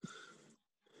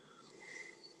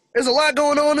There's a lot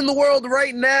going on in the world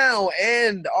right now,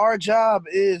 and our job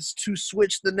is to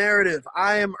switch the narrative.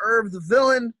 I am Irv the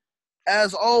villain.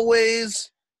 As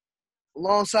always,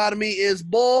 alongside of me is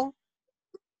Bull,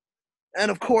 and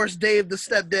of course, Dave the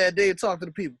stepdad. Dave, talk to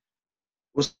the people.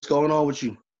 What's going on with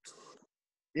you?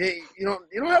 Yeah, you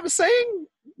don't have a saying?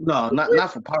 No,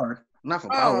 not for power. Not for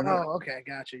power. Okay,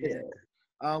 gotcha.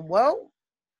 Yeah. Well,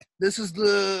 this is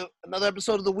another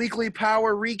episode of the weekly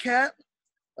Power recap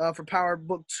for Power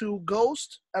Book 2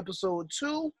 Ghost, episode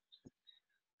 2.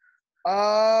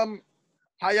 How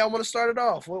y'all want to start it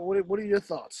off? What are your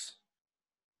thoughts?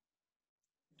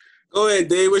 Go ahead,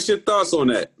 Dave. What's your thoughts on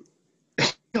that?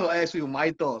 You'll ask me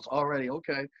my thoughts already.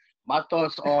 Okay, my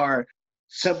thoughts are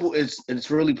simple. It's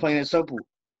really plain and simple.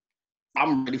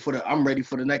 I'm ready for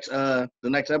the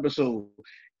next episode.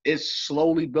 It's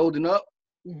slowly building up.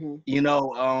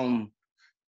 Mm-hmm.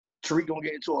 Tariq gonna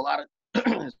get into a lot of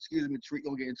Tariq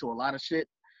gonna get into a lot of shit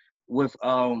with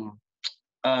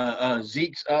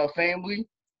Zeke's family.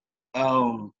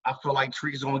 I feel like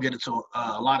Tariq's gonna get into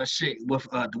a lot of shit with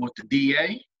the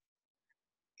DA.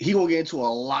 He gonna get into a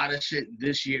lot of shit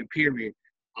this year. Period.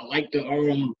 I like the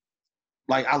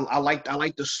I like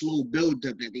the slow build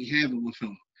up that they having with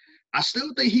him. I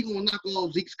still think he gonna knock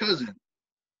off Zeke's cousin,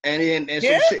 and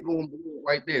some shit going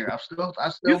right there. I still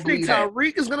you think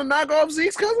Tariq is gonna knock off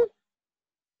Zeke's cousin?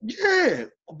 Yeah,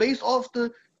 based off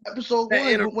the episode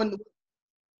when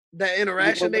that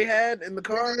interaction they had in the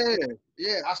car.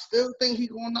 Yeah. I still think he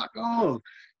gonna knock off,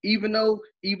 even though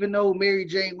Mary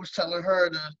Jane was telling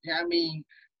her to,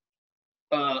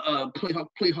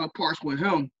 play her parts with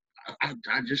him. I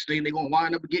just think they're gonna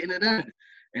wind up getting it in,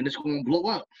 and it's gonna blow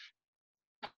up.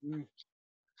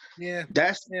 Yeah,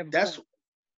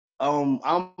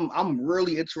 I'm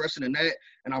really interested in that,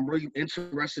 and I'm really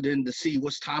interested in to see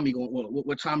what Tommy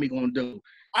gonna do.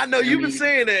 I know you've been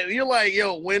saying that. You're like,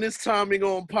 yo, when is Tommy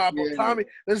gonna pop up? Tommy,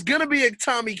 there's gonna be a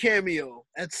Tommy cameo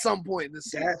at some point in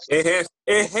this season. It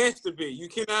has to be. You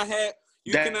cannot have.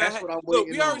 What I'm look,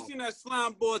 we already on. seen that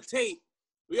slime ball tape.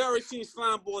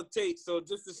 So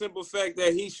just the simple fact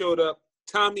that he showed up,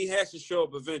 Tommy has to show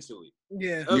up eventually.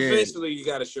 Yeah. Eventually, you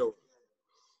got to show up.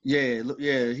 Yeah,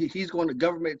 he's going to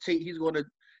government take. He's going to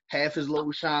have his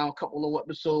little shine, a couple of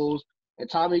episodes, and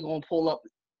Tommy gonna pull up.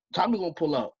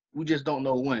 We just don't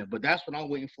know when, but that's what I'm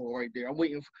waiting for right there. I'm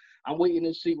waiting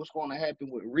to see what's going to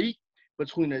happen with Reek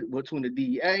between the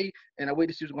DEA, and I'm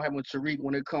waiting to see what's going to happen with Tariq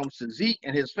when it comes to Zeke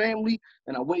and his family,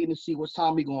 and I'm waiting to see what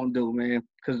Tommy gonna do, man.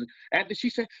 Because after she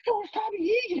said it was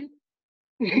Tommy Egan,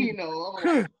 and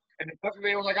the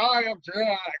government was like, all right, I'm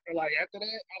done. Like after that,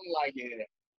 I'm like, yeah.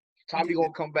 Tommy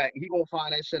gonna come back. He gonna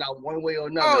find that shit out one way or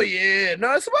another. Oh yeah,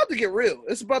 no, it's about to get real.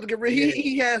 Yeah.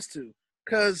 He has to,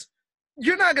 because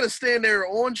you're not gonna stand there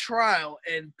on trial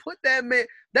and put that man.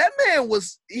 That man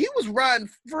was riding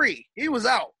free. He was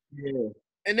out. Yeah.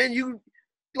 And then you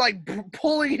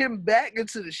pulling him back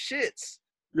into the shits.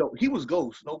 Yo, he was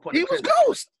ghost. No pun. He was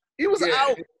ghost. He was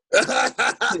out.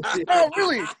 No,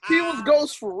 really, he was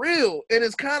ghost for real. And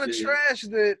it's kind of trash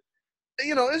that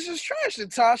it's just trash that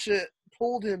Tasha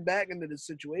pulled him back into the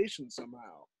situation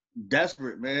somehow.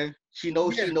 Desperate, man. She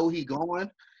knows he going.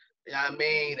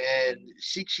 And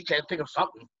she can't think of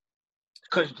something.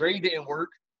 Because Dre didn't work.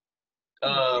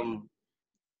 And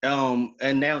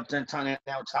now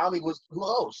Tommy was who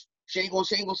else? She ain't gonna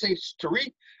say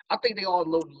Tariq. I think they all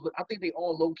low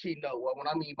key know. Well, when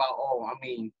I mean by all, I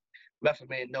mean Method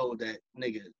Man know that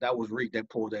nigga that was Reek that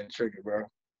pulled that trigger, bro.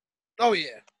 Oh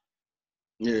yeah.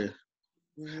 Yeah.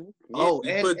 Mm-hmm. Oh,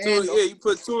 you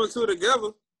put two and two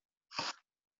together.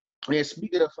 Yeah,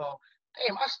 speaking of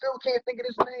damn, I still can't think of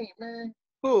his name, man.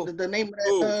 Who? The name of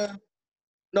that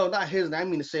no, not his name. I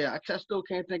mean to say I still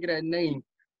can't think of that name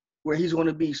where he's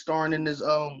gonna be starring in this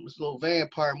little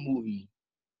vampire movie.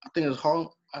 I think it's Harlem.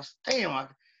 I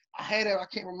had it, I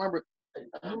can't remember. You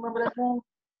remember that one?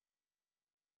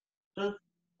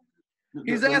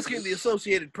 He's asking the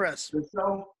Associated Press. The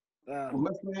show?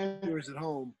 Viewers at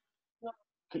home.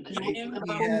 He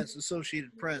has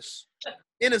Associated Press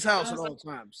in his house at all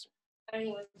times. I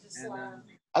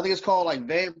think it's called like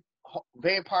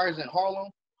Vampires in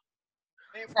Harlem.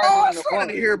 I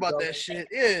started to hear about that shit.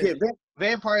 Yeah,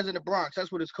 Vampires in the Bronx.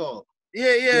 That's what it's called. Yeah.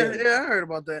 I heard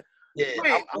about that. Yeah.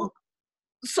 Wait,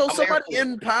 so somebody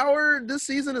in Power this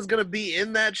season is gonna be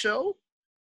in that show?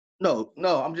 No.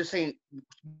 I'm just saying.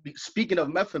 Speaking of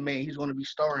Method Man, he's gonna be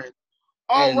starring.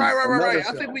 Oh, right.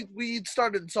 I think we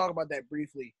started to talk about that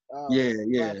briefly.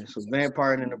 Yeah. So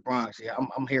Vampire in the Bronx. Yeah,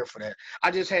 I'm here for that.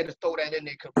 I just had to throw that in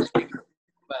there because speaking of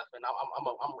Method, and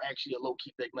I'm actually a low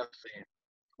key big Method fan.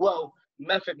 Well,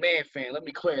 Method Man fan. Let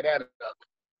me clear that up.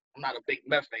 I'm not a big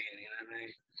meth fan. You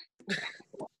know what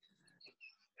I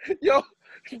mean? Yo,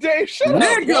 Dave, shut up,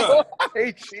 Nigga! yo. I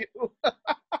hate you.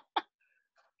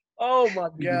 Oh my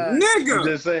God. I'm Nigga!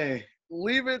 just saying.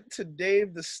 Leave it to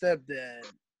Dave the stepdad.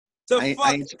 To I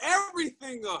fuck ain't-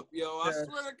 everything up, yo. I Yes.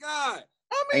 swear to God.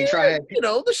 I I mean, ain't trying. you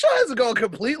know, the show hasn't gone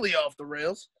completely off the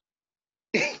rails.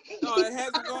 No, it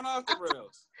hasn't gone off the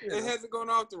rails. Yeah. It hasn't gone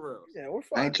off the rails. Yeah, we're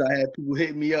I fine. ain't trying to have people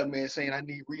hit me up, man, saying I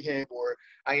need rehab, or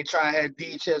I ain't trying to have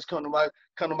DHS come to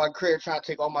my crib trying to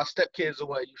take all my stepkids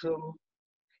away. You feel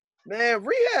me? Man,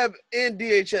 rehab and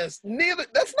DHS, neither.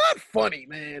 That's not funny,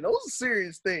 man. Those are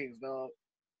serious things, dog.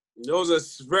 Those are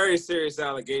very serious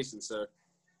allegations, sir.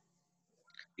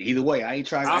 Either way, I ain't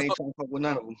trying to fuck with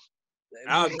none of them.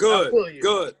 I Good, feel you.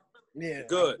 good. Yeah,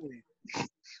 Good. I feel you.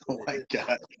 Oh my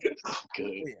God. Good.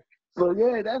 Yeah. So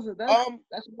yeah,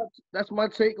 that's my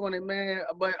take on it, man.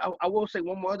 But I will say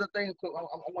one more other thing. I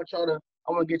want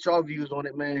to get y'all views on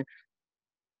it, man.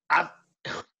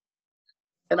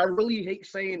 I really hate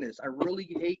saying this. I really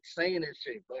hate saying this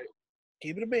shit, but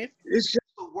Keep it a bean. it's just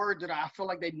a word that I feel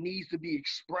like that needs to be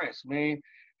expressed, man.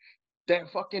 That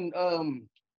fucking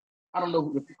I don't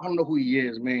know who he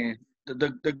is, man.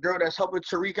 The girl that's helping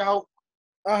Tariq out.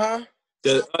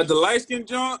 The light skin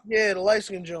joint. Yeah, the light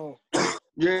skin Joan.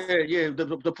 Yeah,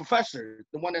 the professor,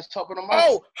 the one that's helping him out.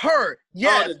 Oh, her.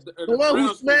 Yes. The one brown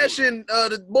who's skin one. smashing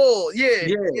the bull. Yeah.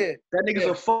 That nigga's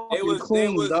a fucking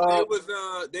coon, dog.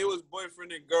 They was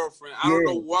boyfriend and girlfriend. I don't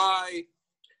know why.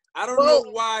 I don't Well-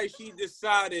 know why she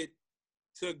decided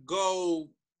to go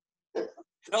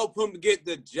help him get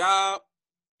the job,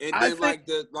 and I then think-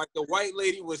 like the white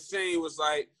lady was saying was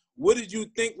like, "What did you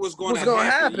think was going What's to gonna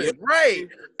happen?" happen? Right.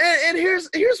 And here's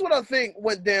what I think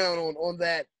went down on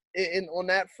that on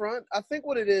that front. I think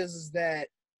what it is that,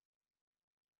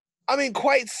 I mean,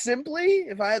 quite simply,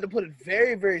 if I had to put it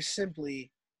very, very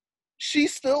simply, she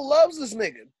still loves this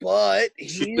nigga, but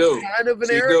he's kind of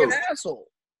an arrogant asshole.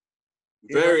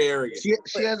 Very arrogant.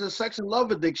 She has a sex and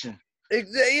love addiction.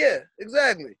 Yeah,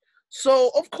 exactly. So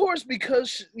of course,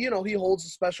 because he holds a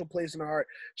special place in her heart,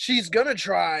 she's gonna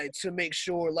try to make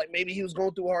sure, like, maybe he was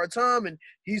going through a hard time, and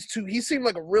he seemed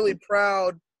like a really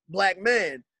proud black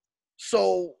man,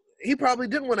 so he probably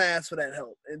didn't want to ask for that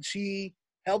help, and she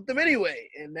helped him anyway,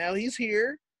 and now he's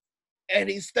here, and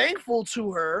he's thankful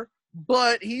to her,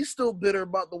 but he's still bitter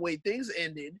about the way things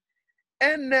ended,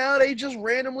 and now they just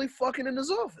randomly fucking in his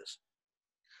office.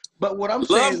 But what I'm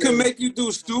saying, Love can make you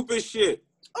do stupid shit.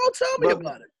 Oh, tell me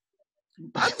about it.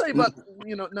 I'll tell you about,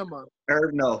 never mind.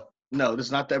 Herb, no, this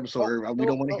is not the episode, Herb. We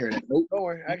don't want to hear that. Nope. Don't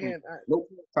worry, I can't. Nope.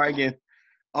 Try again.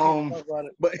 Talk about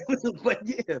it.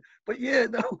 But yeah,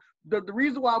 no. The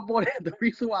reason why I brought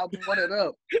it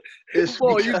up is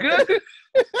Boy, you good?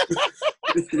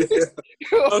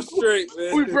 I'm straight,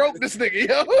 man. We broke this nigga,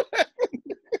 yo.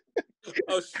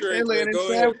 I'm straight, and man. the Go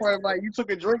sad ahead. part, like, you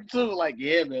took a drink too. Like,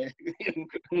 yeah, man.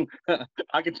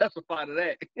 I can testify to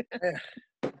that.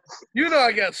 You know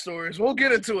I got stories. We'll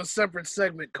get into a separate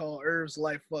segment called Herb's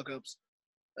Life Fuck-Ups.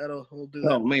 We'll do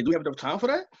that. Oh man, do we have enough time for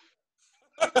that?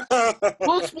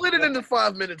 We'll split it into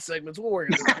 5-minute segments. We'll worry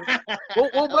about it.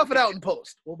 We'll buff it out in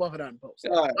post. All right.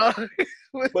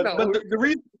 But no,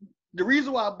 the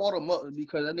reason why I brought him up is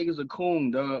because that nigga's a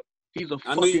coon, dog. He's a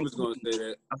I fucking knew you was gonna say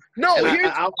that. no,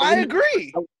 and I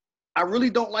agree. I really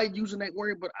don't like using that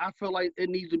word, but I feel like it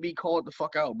needs to be called the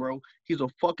fuck out, bro. He's a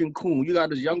fucking coon. You got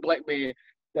this young black man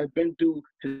that's been through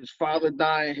his father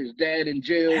dying, his dad in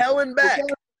jail. Hell and back.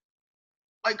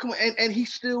 Like, come on, and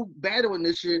he's still battling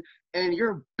this shit, and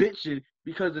you're bitching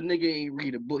because the nigga ain't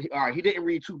read a book. All right, he didn't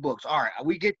read 2 books. All right,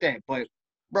 we get that, but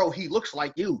bro, he looks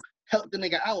like you. Help the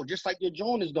nigga out, just like your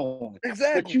John is doing.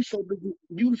 Exactly. But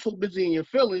you so busy in your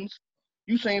feelings.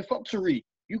 You saying fuck Tariq.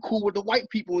 You cool with the white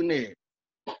people in there.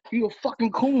 You a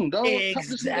fucking coon, dog.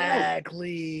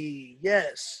 Exactly.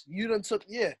 Yes. You done took,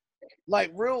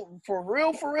 like, for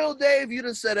real, Dave, you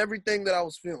done said everything that I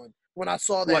was feeling when I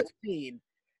saw that scene.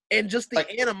 And just the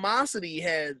animosity he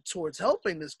had towards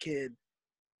helping this kid.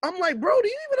 I'm like, bro, do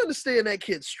you even understand that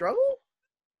kid's struggle?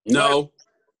 No.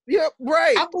 Yeah,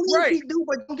 right. I believe he do,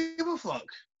 but don't give a fuck.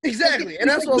 Exactly. And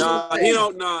that's what Nah, I'm saying. he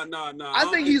don't. Nah. I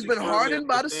think he's been hardened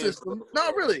by the understand. system.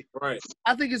 Not really. Right.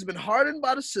 I think he's been hardened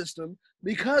by the system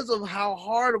because of how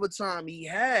hard of a time he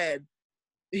had.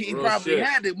 He Real probably shit.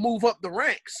 had to move up the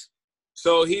ranks.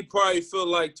 So he probably feel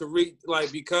like Tariq,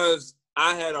 like, because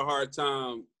I had a hard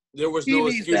time, there was He no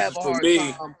needs to have excuses a for hard me.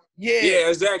 time. Yeah. Yeah,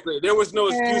 exactly. There was no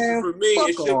excuses for me. fuck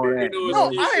It should all be that. No,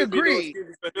 it I should be no agree.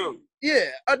 excuses for him. Yeah.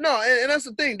 No, and that's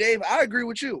the thing, Dave. I agree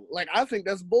with you. Like, I think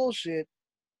that's bullshit.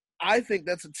 I think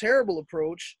that's a terrible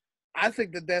approach. I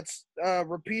think that's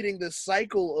repeating this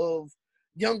cycle of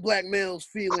young black males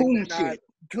feeling Coon they're not shit.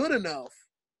 good enough.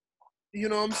 You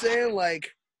know what I'm saying? Like,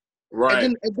 Right.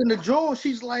 And then the Joel,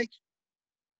 she's like,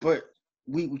 but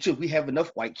we have enough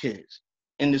white kids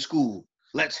in the school.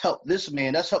 Let's help this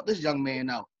man. Let's help this young man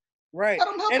out. right. Let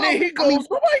him help And out. then he goes,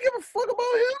 nobody give a fuck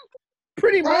about him?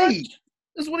 Pretty much. Right.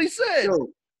 Is what he said. Yo,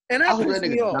 And I that hope that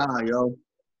pissed me off. nigga die, yo.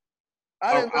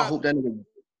 I I hope that nigga.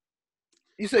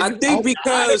 You said I you think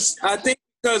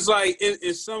because like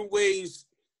in some ways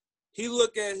he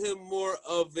look at him more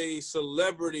of a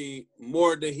celebrity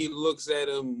more than he looks at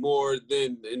him more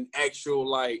than an actual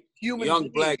like human young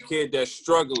being. black kid that's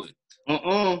struggling. Just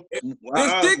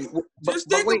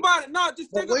think wait, about it. No,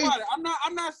 just but think wait. about it.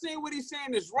 I'm not saying what he's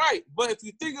saying is right, but if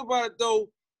you think about it though,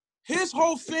 his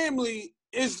whole family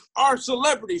are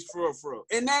celebrities for real.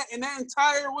 And that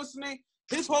entire what's the name?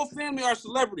 His whole family are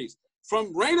celebrities.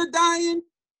 From Raina dying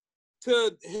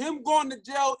to him going to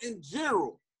jail in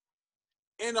general.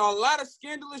 And a lot of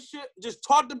scandalous shit just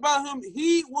talked about him,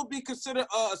 he would be considered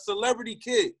a celebrity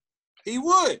kid. He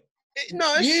would.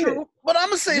 No, it's Yeah. true. But I'm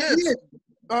gonna say Yeah, this.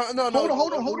 yeah. No. Hold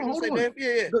on. What were you gonna say, Dave?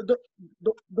 Yeah.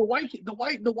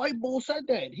 The white bull said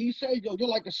that. He said, "Yo, you're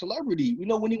like a celebrity." You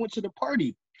know, when he went to the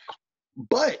party.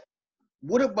 But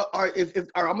what about? All right, if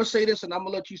all right, I'm gonna say this, and I'm gonna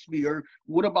let you speak. Or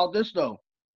what about this though?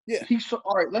 Yeah.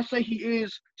 All right. Let's say he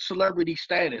is celebrity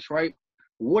status, right?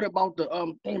 What about the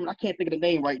Damn, I can't think of the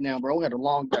name right now, bro. We had a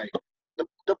long day.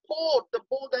 The bull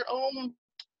that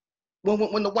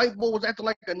when the white bull was acting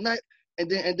like a nut. And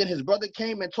then his brother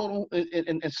came and told him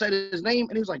and said his name,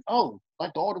 and he was like, "Oh,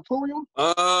 like the auditorium."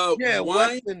 Yeah,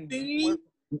 Weinstein.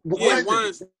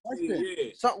 Weinstein.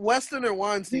 Yeah. Weston or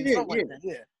Weinstein, something like that.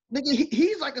 Yeah. Nigga,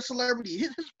 he's like a celebrity.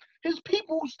 His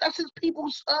people's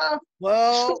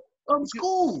Well,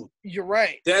 school. you're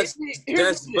right. That's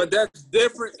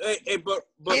different.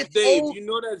 But It's Dave, old. you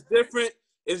know that's different.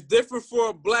 It's different for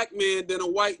a black man than a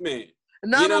white man.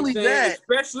 Not you know only what I'm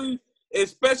saying? that,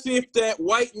 Especially if that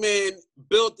white man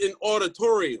built an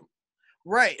auditorium.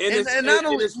 right? And not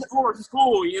only it's for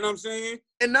school, you know what I'm saying?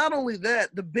 And not only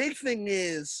that, the big thing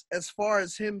is, as far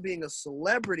as him being a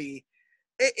celebrity,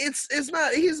 it's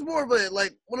not. He's more of a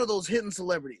like one of those hidden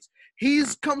celebrities.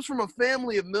 He's comes from a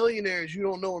family of millionaires. You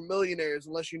don't know are millionaires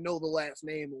unless you know the last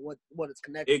name and what it's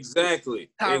connected. Exactly.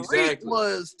 To. Tariq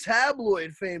was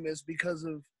tabloid famous because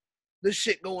of the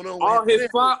shit going on. All his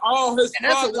and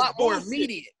that's a lot more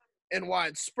immediate and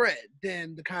widespread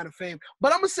than the kind of fame.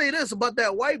 But I'm gonna say this about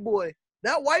that white boy.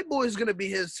 That white boy is gonna be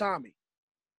his Tommy.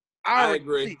 I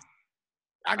agree.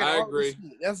 I agree.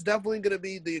 That's definitely gonna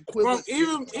be the equivalent.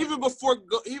 Even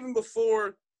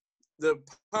before the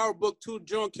Power Book 2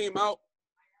 joint came out,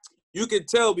 you could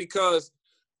tell because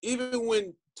even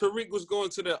when Tariq was going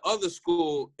to the other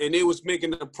school and they was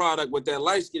making the product with that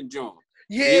light skin joint.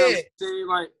 Yeah. You know what I'm saying?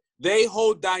 Like they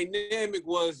whole dynamic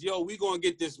was, yo, we gonna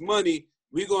get this money.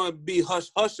 We gonna be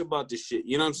hush about this shit.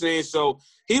 You know what I'm saying? So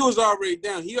he was already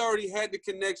down. He already had the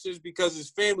connections because his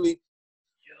family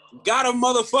got a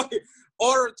motherfucking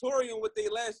auditorium with their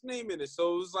last name in it.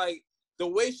 So it was like the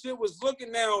way shit was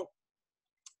looking now,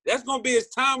 that's gonna be his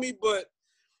Tommy, but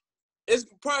it's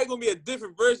probably gonna be a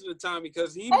different version of Tommy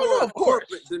because he's more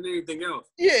corporate than anything else.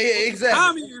 Yeah,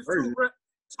 exactly.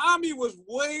 Tommy was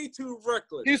way too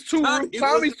reckless.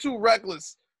 Tommy's too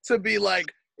reckless to be like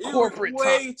corporate.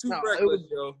 Way too reckless,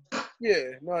 yo. Yeah,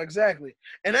 no, exactly.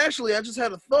 And actually, I just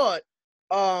had a thought.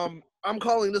 I'm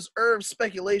calling this Irv's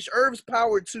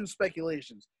Power 2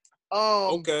 speculations.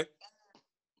 Okay.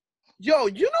 Yo,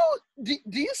 you know, do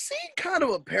you see kind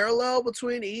of a parallel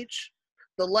between each?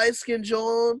 The light skinned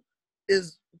John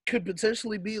could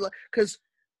potentially be like, because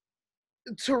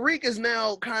Tariq is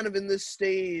now kind of in this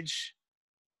stage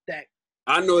that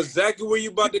I know exactly where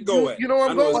you're about to go at. You know where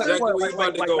I'm going? Exactly where you're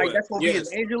about to go at. That's gonna be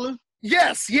his Angela?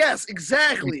 Yes,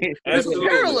 exactly. There's a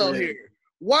parallel here.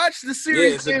 Watch the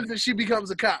series ends and she becomes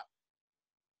a cop.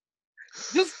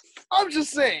 I'm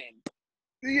just saying,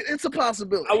 it's a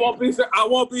possibility. I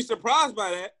won't be surprised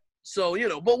by that. So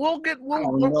but we'll get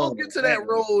to that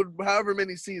road however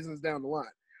many seasons down the line.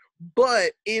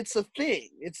 But it's a thing.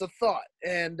 It's a thought,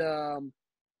 and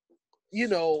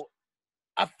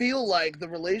I feel like the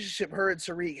relationship her and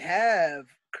Tariq have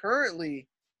currently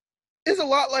is a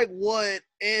lot like what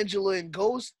Angela and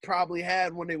Ghost probably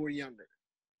had when they were younger.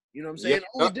 You know what I'm saying?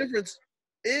 The only difference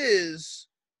is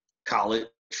college.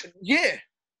 Yeah,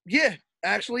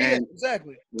 actually,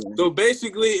 exactly. So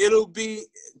basically, it'll be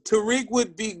Tariq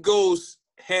would be Ghost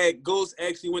had Ghost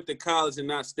actually went to college and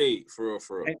not stayed for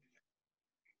real.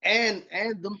 And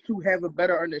them two have a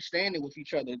better understanding with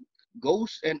each other.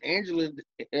 Ghost and Angela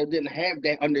didn't have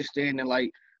that understanding.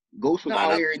 Like Ghost was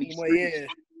out here in these streets.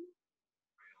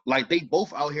 Like they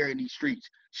both out here in these streets.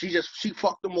 She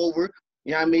fucked him over.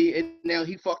 You know what I mean? And now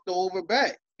he fucked her over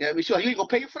back. You know what I mean? So he ain't gonna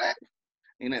pay for that.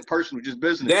 And that person was just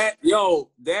business. That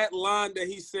line that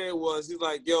he said was, he's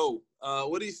like, yo,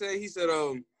 what did he say? He said,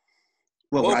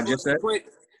 what I just said?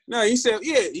 No, he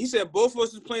said both of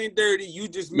us is playing dirty. You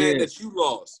just mad that you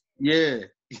lost. Yeah.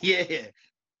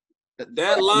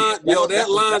 That line, that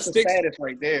line sticks. Status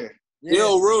right there. Yeah.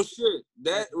 Yo, real shit.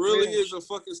 That really is a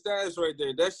fucking status right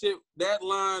there. That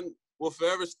line will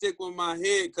forever stick with my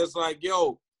head because, like,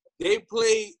 yo, they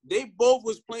both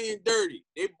was playing dirty.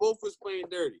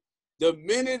 The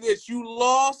minute that you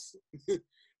lost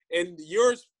and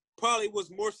yours probably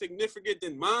was more significant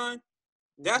than mine,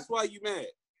 that's why you mad.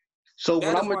 So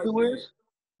what I'm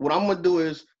gonna do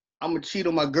is I'm gonna cheat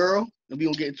on my girl and we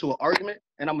gonna get into an argument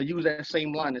and I'm gonna use that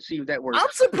same line and see if that works. I'm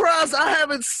surprised I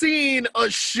haven't seen a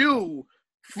shoe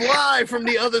fly from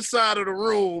the other side of the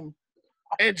room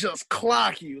and just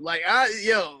clock you. Like if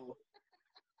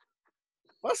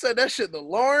I said that shit to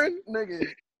Lauren, nigga.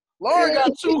 Lauren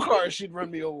got 2 cars she'd run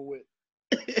me over with.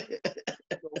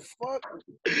 The fuck?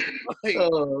 Like,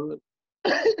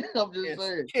 I'm just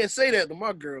saying. Can't say that to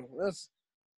my girl. That's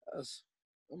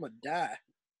I'm gonna die.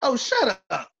 Oh, shut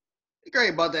up. You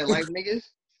great about that life, niggas.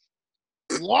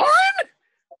 Lauren?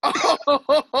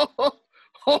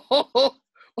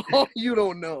 Oh, you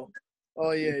don't know.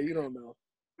 Oh yeah, you don't know.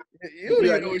 You don't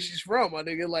even know where she's from, my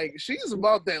nigga. Like she's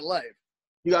about that life.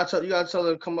 You gotta tell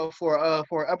her to come up for an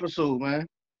episode, man.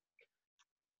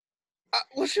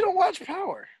 Well, she don't watch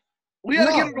Power. We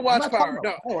gotta get her to watch Power.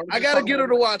 No, I gotta get her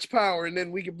to watch Power, and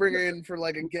then we can bring her in for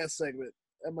like a guest segment.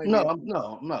 No.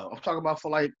 I'm talking about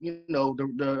for like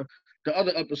the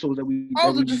other episodes that we.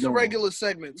 Oh, they're just the regular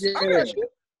segments. Yeah. I got you.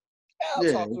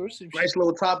 I'll talk to her. Nice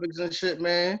little topics and shit,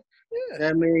 man. Yeah.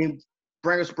 I mean,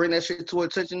 bring that shit to her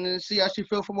attention and see how she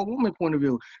feel from a woman point of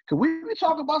view. Cause we be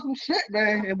talking about some shit,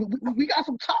 man, and we got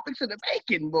some topics in the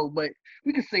making, bro. But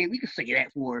we can say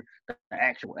that for the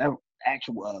actual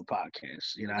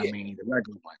podcast. You know what I mean? The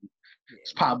regular one.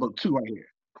 It's Power Book 2 right here.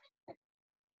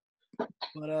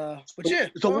 But yeah.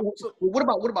 So what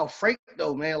about Frank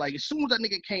though, man? Like as soon as that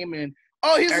nigga came in,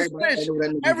 oh, he's a snitch.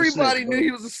 Everybody knew he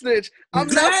was a snitch. I'm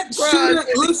not surprised.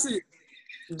 Listen,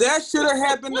 that should have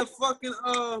happened to fucking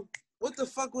what the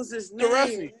fuck was his name?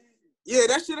 Teresi. Yeah,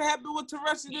 that should have happened with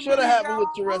Teresi. Should have happened with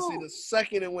Teresi the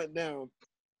second it went down.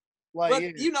 Like,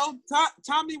 but you know,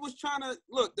 Tommy was trying to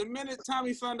look. The minute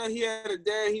Tommy found out he had a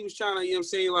dad, he was trying to, you know what I'm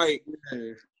saying, like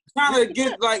trying to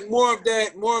get like more of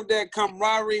that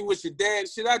camaraderie with your dad.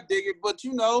 Shit, I dig it. But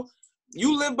you know,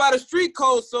 you live by the street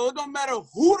code, so it don't matter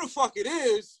who the fuck it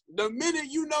is. The minute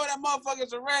you know that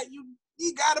motherfucker's a rat,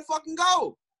 you gotta fucking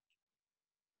go.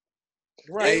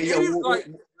 Right.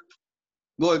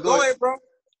 Go ahead, bro.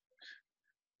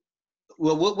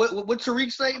 Well, what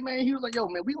Tariq say, man? He was like, "Yo,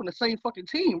 man, we on the same fucking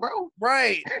team, bro."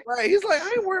 Right. He's like, "I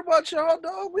ain't worried about y'all,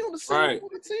 dog. We on the same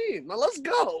fucking team. Now let's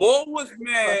go." Bull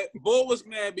was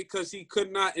mad because he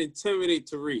could not intimidate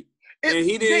Tariq, and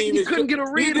he couldn't get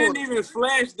a read. He didn't even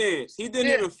flash dance. He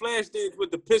didn't even flash dance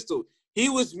with the pistol. He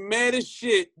was mad as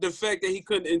shit. The fact that he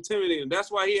couldn't intimidate him.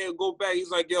 That's why he had to go back. He's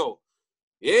like, "Yo,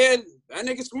 yeah, that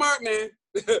nigga smart, man.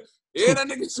 Yeah, that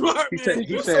nigga smart, man."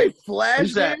 He said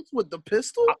flash dance with the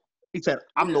pistol. He said,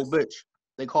 "I'm no bitch.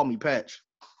 They call me Patch."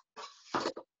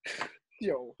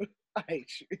 Yo, I hate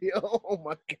you. Oh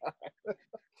my god.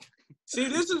 See,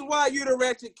 this is why you're the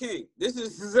Ratchet King. This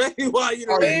is exactly why you're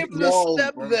the Ratchet King. The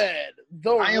stepdad.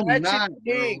 The Ratchet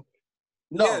King.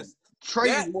 No, yes. Trey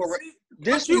is more.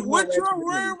 What you're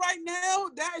wearing right now,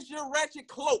 that's your Ratchet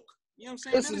cloak. You know what I'm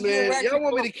saying? Listen, man, y'all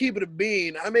want me to keep it a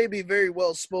bean. I may be very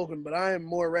well spoken, but I am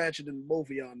more ratchet than both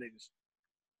of y'all niggas.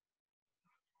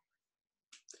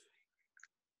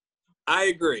 I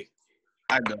agree.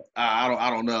 I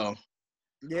don't know.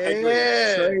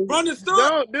 Yeah. From the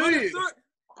start.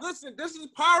 Listen, this is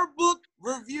Power Book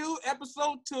Review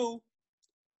Episode 2.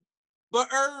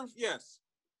 But Irv, yes.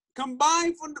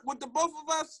 Combined with the both of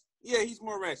us, yeah, he's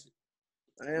more ratchet.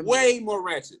 Way more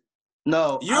ratchet.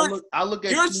 No, I look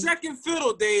at your second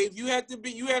fiddle, Dave. You have to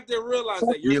realize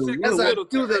that your second fiddle.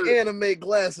 Do the anime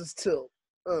glasses tilt.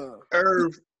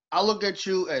 Irv, I look at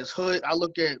you as Hood. I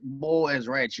look at Bull as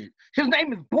Ratchet. His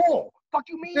name is Bull. Fuck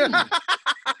you mean? I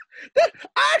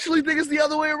actually think it's the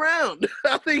other way around.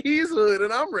 I think he's Hood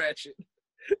and I'm Ratchet.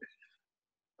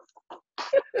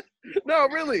 No,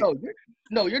 really.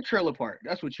 No, you're Trailer Park.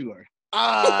 That's what you are.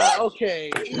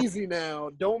 Okay. Easy now.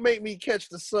 Don't make me catch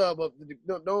the sub up.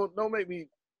 Don't make me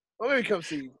come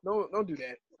see you. Don't do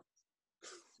that.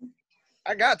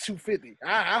 I got $250.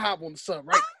 I hop on the sub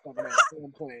right now.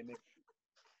 I'm playing it.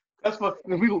 That's what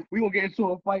we gonna get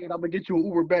into a fight, and I'm gonna get you an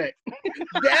Uber back.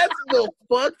 That's the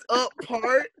fucked up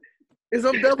part. Is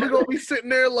I'm definitely gonna be sitting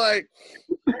there like,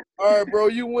 all right, bro,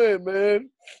 you win, man.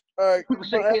 All right,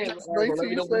 Shake bro, hands, bro. Let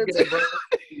me know when you get it, bro.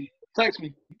 Text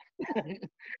me.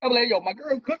 I'm like, yo, my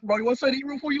girl cooked, bro. You want something to eat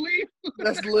room before you leave?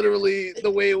 That's literally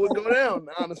the way it would go down,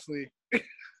 honestly.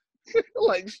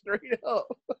 Like straight up.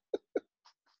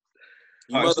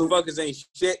 You motherfuckers ain't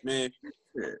shit, man.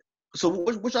 Yeah. So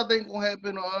what y'all think gonna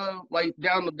happen? Like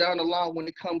down the line when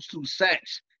it comes to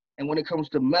sex and when it comes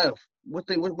to meth,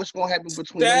 what's gonna happen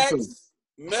between them two?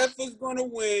 Meth is gonna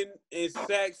win, and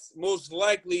Sax most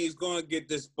likely is gonna get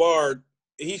disbarred.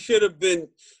 He should have been.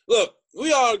 Look,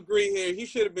 we all agree here. He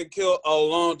should have been killed a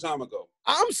long time ago.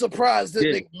 I'm surprised that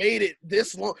they made it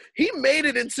this long. He made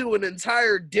it into an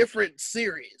entire different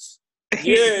series.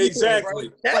 Yeah,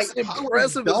 exactly. That's like,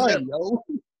 impressive as hell. Yo.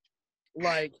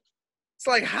 Like, it's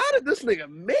like, how did this nigga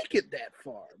make it that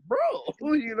far, bro?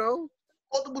 You know,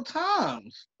 multiple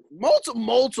times.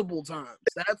 Multiple times.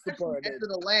 That's the part. After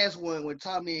the last one, when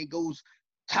Tommy goes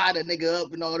tie the nigga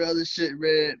up and all the other shit,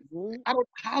 man. I don't.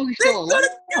 How he still alive?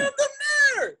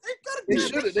 They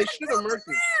should have murked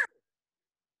him,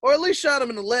 or at least shot him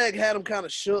in the leg. Had him kind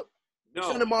of shook.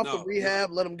 Send him off to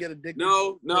rehab. Let him get addicted.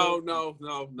 No.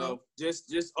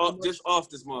 Just off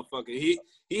this motherfucker.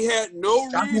 He had no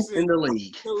reason in the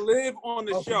league to live on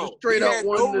the show. Straight up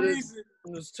no reason.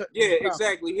 Yeah,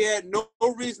 exactly. He had no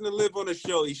reason to live on the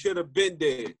show. He should have been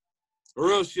dead.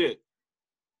 Real shit.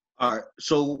 All right.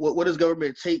 So what does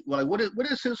government take? Like, what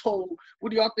is his whole? What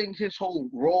do y'all think his whole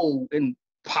role in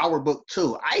Power Book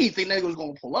 2? I didn't think nigga was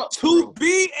gonna pull up. To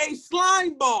be a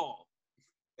slime ball.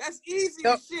 That's easy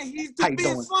as shit. He's to be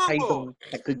a slime ball.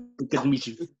 Good to meet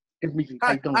you. Good to meet you.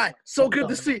 Hi. So good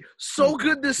to see. So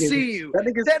good to see you.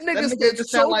 That nigga said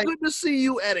so like, good to see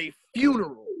you at a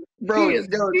funeral. Bro, he is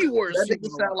the worst. That nigga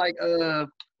sound like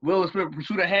Will Smith,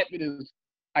 Pursuit of Happiness.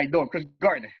 How you doing? Chris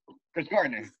Gardner.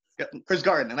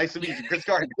 Nice to meet you. Chris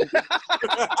Gardner.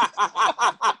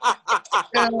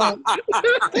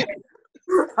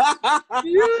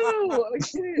 Yo, I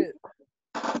can't.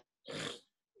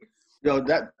 Yo,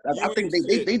 I think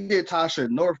they did Tasha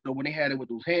North though when they had it with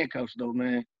those handcuffs though,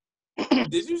 man.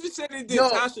 Did you just say they did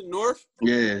Tasha North?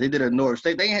 Yeah, they did a North.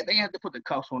 They had to put the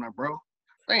cuffs on her, bro.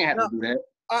 They ain't have to do that.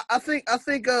 I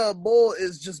think Bull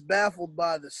is just baffled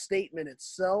by the statement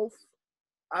itself.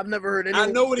 I've never heard anyone.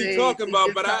 I know what he's talking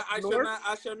about, but I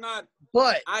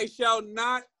shall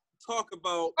not talk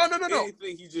about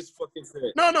anything he just fucking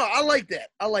said. No, I like that.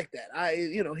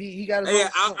 He got his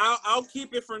own I'll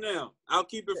keep it for now. I'll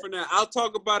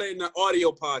talk about it in the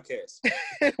audio podcast.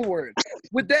 Word.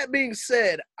 With that being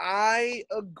said, I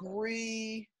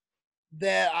agree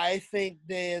that I think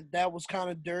that was kind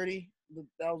of dirty.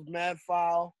 That was mad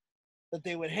foul. That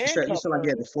they would handcuff. You said like you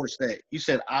had to force that. You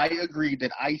said I agree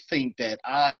that I think that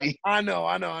I know.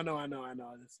 None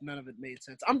of it made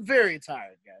sense. I'm very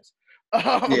tired, guys.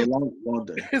 Yeah, long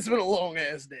day. It's been a long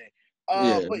ass day.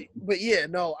 But yeah,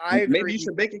 no, I agree. Maybe you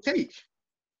should bake a cake.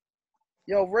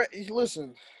 Yo,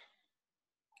 listen.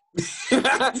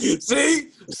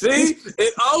 See,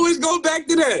 it always goes back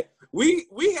to that. We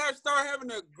have started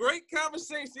having a great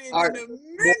conversation in a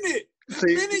minute. The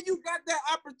minute you got that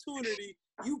opportunity,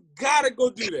 you gotta go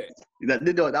do that.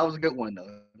 That was a good one,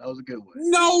 though. That was a good one.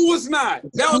 No, it was not.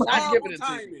 That was horrible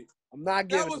timing. I'm not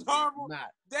giving it. That was horrible.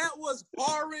 That was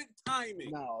horrid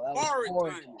timing. No, that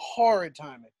was horrid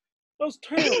timing. That was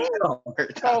terrible.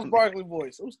 Charles Barkley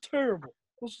voice. It was terrible.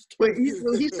 Wait, he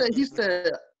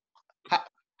said,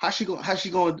 how she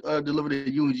gonna deliver the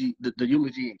eulogy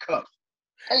in cuffs?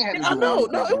 I know.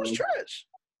 No, it was trash.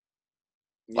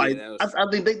 Like I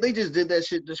think they just did that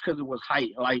shit just because it was hype,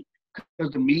 like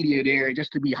because the media there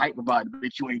just to be hype about it,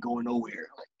 but you ain't going nowhere.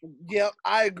 Like, yeah,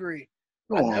 I agree.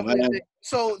 Come on, man.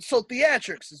 So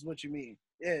theatrics is what you mean?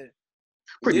 Yeah,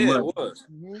 pretty much. It was.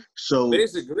 Mm-hmm. So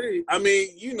basically, I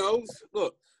mean,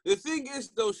 look. The thing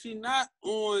is, though, she's not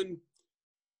in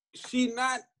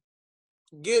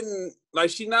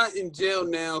jail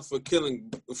now for killing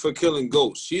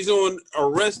ghosts. She's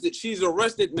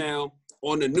arrested now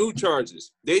on the new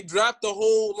charges. They dropped the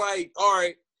whole all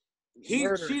right, she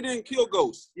didn't kill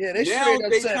ghosts. Yeah, they straight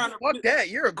up said, fuck that,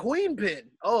 you're a queen pin.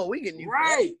 Oh, we getting you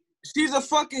right. She's a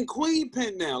fucking queen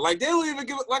pin now. Like they don't even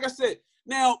give it. Like I said,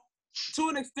 now to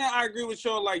an extent, I agree with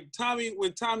y'all. Like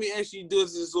when Tommy actually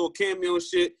does this little cameo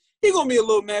shit, he gonna be a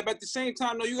little mad. But at the same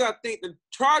time, though, you gotta think the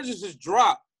charges is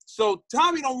dropped. So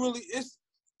Tommy don't really. It's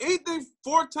anything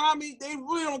for Tommy. They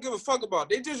really don't give a fuck about.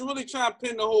 They just really trying to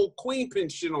pin the whole queen pin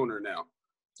shit on her now.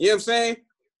 You know what I'm saying?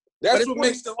 That's what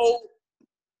makes the whole.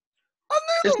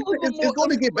 It's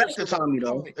going to get back to Tommy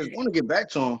though. It's going to get back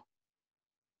to him.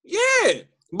 Yeah,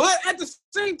 but at the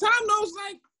same time, though, it's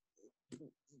like,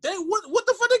 what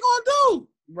the fuck they gonna do?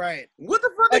 Right. What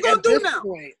the fuck they Like, gonna at do this now?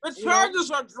 point, The you know,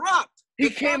 charges are dropped. he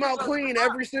The came out charges are clean dropped.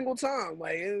 every single time.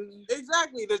 Like,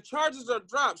 Exactly, the charges are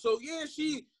dropped. So yeah,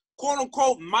 she quote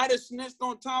unquote might have snitched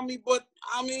on Tommy, but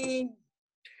I mean,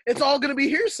 it's all gonna be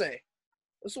hearsay.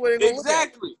 That's the way they're gonna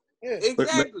exactly, look at it. Yeah.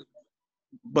 exactly.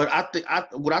 But I think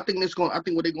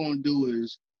what they're gonna do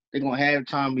is they're gonna have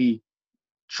Tommy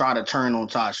try to turn on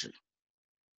Tasha.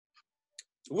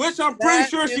 Which I'm pretty That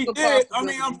sure is she a did. I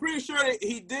mean, possibility. I'm pretty sure that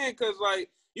he did because, like,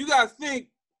 you gotta think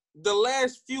the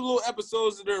last few little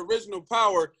episodes of the original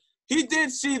Power, he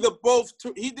did see both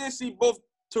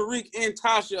Tariq and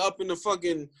Tasha up in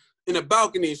the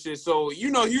balcony and shit. So you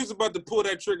know he was about to pull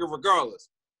that trigger regardless.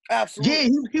 Absolutely. Yeah,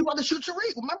 he about to shoot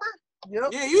Tariq. Remember?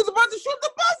 Yep. Yeah, he was about to shoot the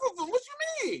both of them. What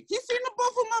you mean? He seen the both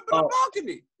of them up in the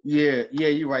balcony. Yeah,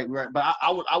 you're right. But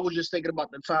I was just thinking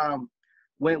about the time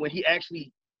when he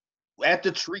actually,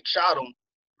 after Tariq shot him,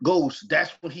 Ghost,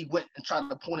 that's when he went and tried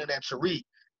to point it at Tariq,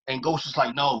 and Ghost was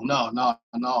like, no.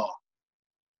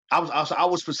 I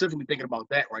was specifically thinking about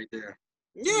that right there.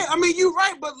 Yeah, I mean you're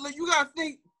right, but you gotta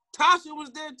think Tasha was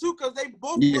there too because they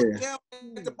both looked down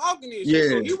at the balcony and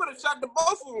shit. So he would have shot the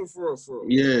both of them for real.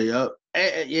 Yeah.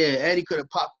 And he could have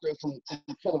popped her from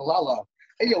killing Lala.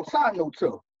 Hey, yo, side note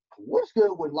too. What's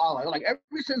good with Lala? Like, ever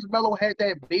since Mello had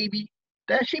that baby,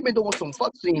 that she been doing some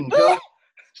fuck scenes, yo.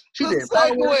 She did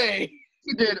segue.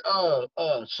 She did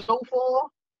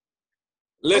Snowfall.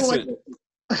 Listen,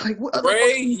 like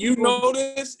Ray, you know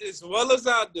this as well as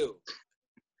I do.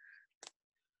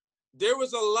 There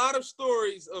was a lot of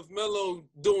stories of Mello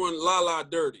doing Lala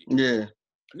dirty. Yeah.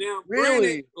 Now, Really?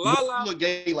 granted, Lala, you look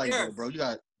gay like yes. that, bro. You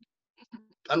got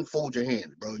unfold your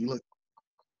hands, bro. You look.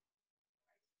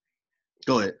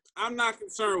 Go ahead. I'm not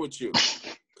concerned with you.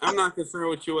 I'm not concerned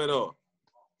with you at all.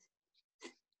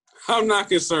 I'm not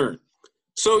concerned.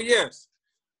 So yes,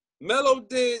 Mello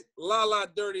did Lala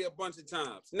dirty a bunch of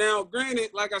times. Now,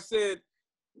 granted, like I said,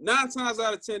 9 times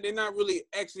out of 10, they're not really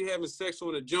actually having sex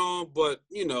on the John, but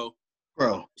you know,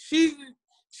 bro, she's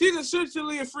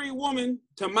essentially a free woman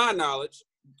to my knowledge.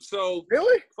 So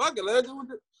really, fuck it, let's do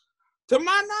it. To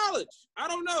my knowledge, I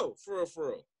don't know for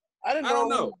real. I don't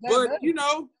know, but bad. You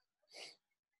know,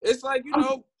 it's like you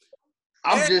know.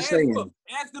 I'm just saying. Look,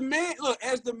 as the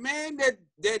man that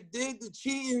did the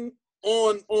cheating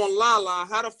on Lala,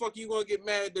 how the fuck you gonna get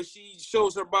mad that she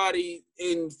shows her body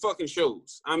in fucking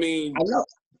shows? I mean, I know.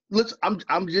 Look,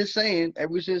 I'm just saying.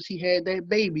 Ever since he had that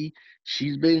baby,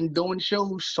 she's been doing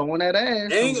shows, showing that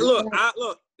ass.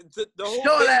 The whole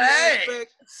show baby that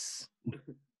aspect.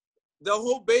 The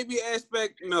whole baby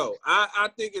aspect. No, I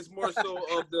think it's more so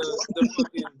of the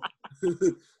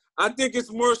fucking. I think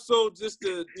it's more so just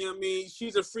the, you know what I mean?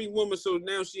 She's a free woman, so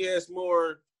now she has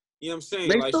more, you know what I'm saying?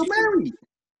 They like still married.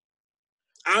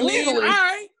 I mean, all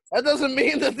right. That doesn't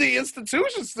mean that the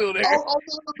institution's still there.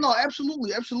 No,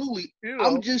 absolutely. You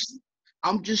know.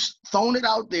 I'm just throwing it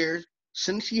out there.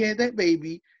 Since she had that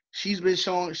baby, she's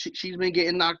been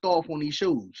getting knocked off on these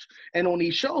shows. And on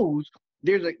these shows,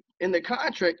 in the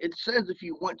contract, it says if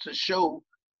you want to show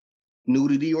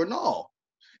nudity or not.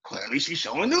 Clearly, she's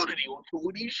showing nudity on 2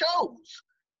 of these shows.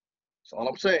 That's all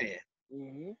I'm saying.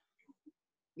 Mm-hmm.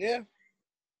 Yeah.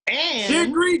 And she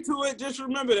agreed to it. Just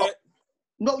remember that.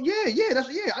 No,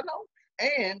 I know.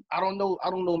 And I don't know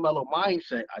Mello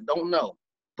mindset. I don't know.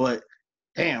 But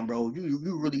damn, bro,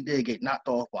 you really did get knocked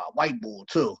off by a white bull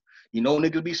too. You know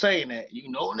niggas be saying that.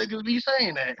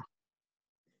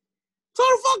 So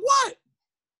the fuck what?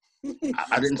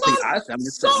 I didn't say I. I'm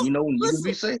just saying, you know, niggas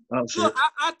be saying. Oh, shit. Look,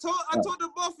 I told the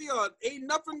both of y'all, ain't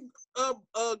nothing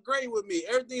gray with me.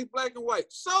 Everything's black and white.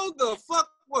 So the fuck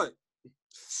what?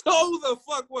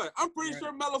 I'm pretty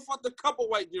sure Mello fucked a couple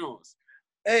white Jones.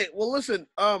 Hey, well, listen,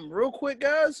 real quick,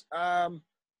 guys.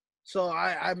 So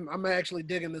I'm actually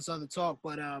digging this other talk,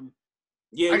 but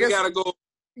yeah, we gotta go.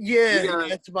 Yeah,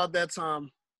 it's about that time.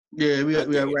 Yeah, we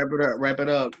gotta wrap it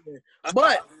up.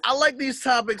 But I like these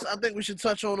topics. I think we should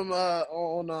touch on them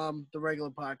on the regular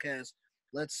podcast.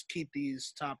 Let's keep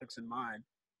these topics in mind.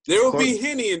 There will be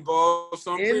Henny involved,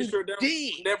 so I'm pretty sure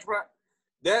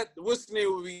that what's the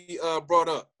name will be brought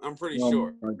up. I'm pretty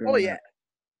sure. Oh yeah.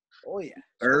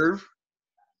 Irv,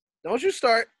 don't you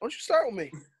start with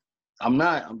me. I'm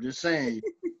not. I'm just saying.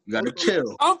 You gotta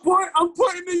chill. I'm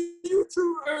pointing to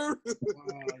YouTube, Irv.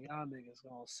 Y'all niggas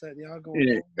gonna set y'all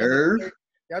Irv.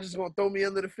 Y'all just gonna throw me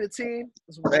under the 15?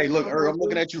 Hey, look, Irv, I'm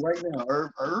looking at you right now.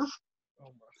 Irv.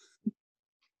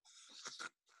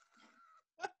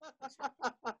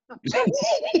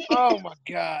 Oh my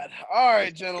God. All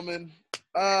right, gentlemen.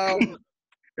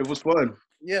 It was fun.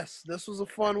 Yes, this was a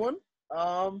fun one.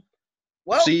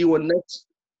 Well, See you in next.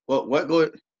 What? Go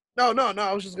ahead. no.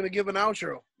 I was just gonna give an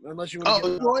outro. Unless you want to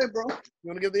give. Go ahead, bro. You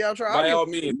want to give the outro? By all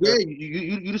means. Yeah,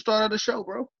 you the start of the show,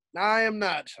 bro. I am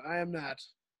not. I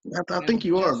think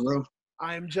you are, bro.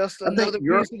 I am just I think another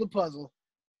you're- piece of the puzzle.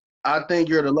 I think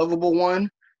you're the lovable one.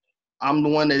 I'm the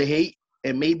one that hate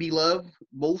and maybe love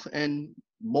both, and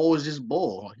Bull is just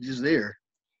Bull. He's just there.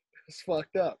 It's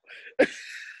fucked up.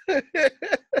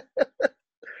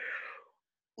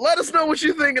 Let us know what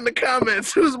you think in the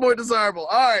comments. Who's more desirable?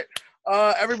 All right.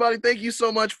 Everybody, thank you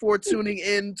so much for tuning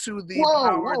in to the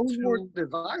Power who's more 2.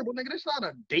 desirable, nigga? That's not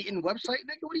a dating website,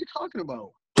 nigga. What are you talking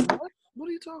about? What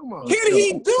are you talking about? Can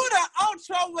he do the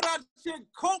outro without your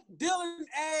Coke Dylan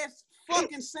ass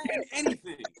fucking saying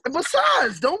anything? And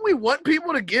besides, don't we want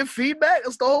people to give feedback?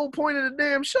 That's the whole point of the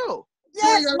damn show.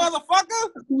 Yes, motherfucker.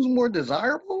 Who's more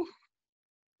desirable?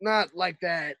 Not like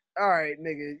that. All right,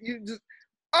 nigga.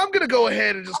 I'm gonna go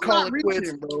ahead and just call it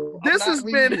quits. Bro. This has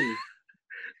been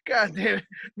God damn it.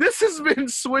 This has been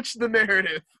Switch the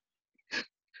Narrative.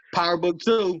 Power Book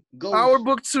 2. Go. Power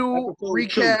Book 2 Episode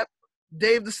recap. 2.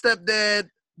 Dave the Stepdad,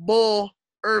 Bull,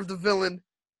 Irv the Villain.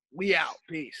 We out.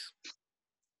 Peace.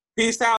 Peace out.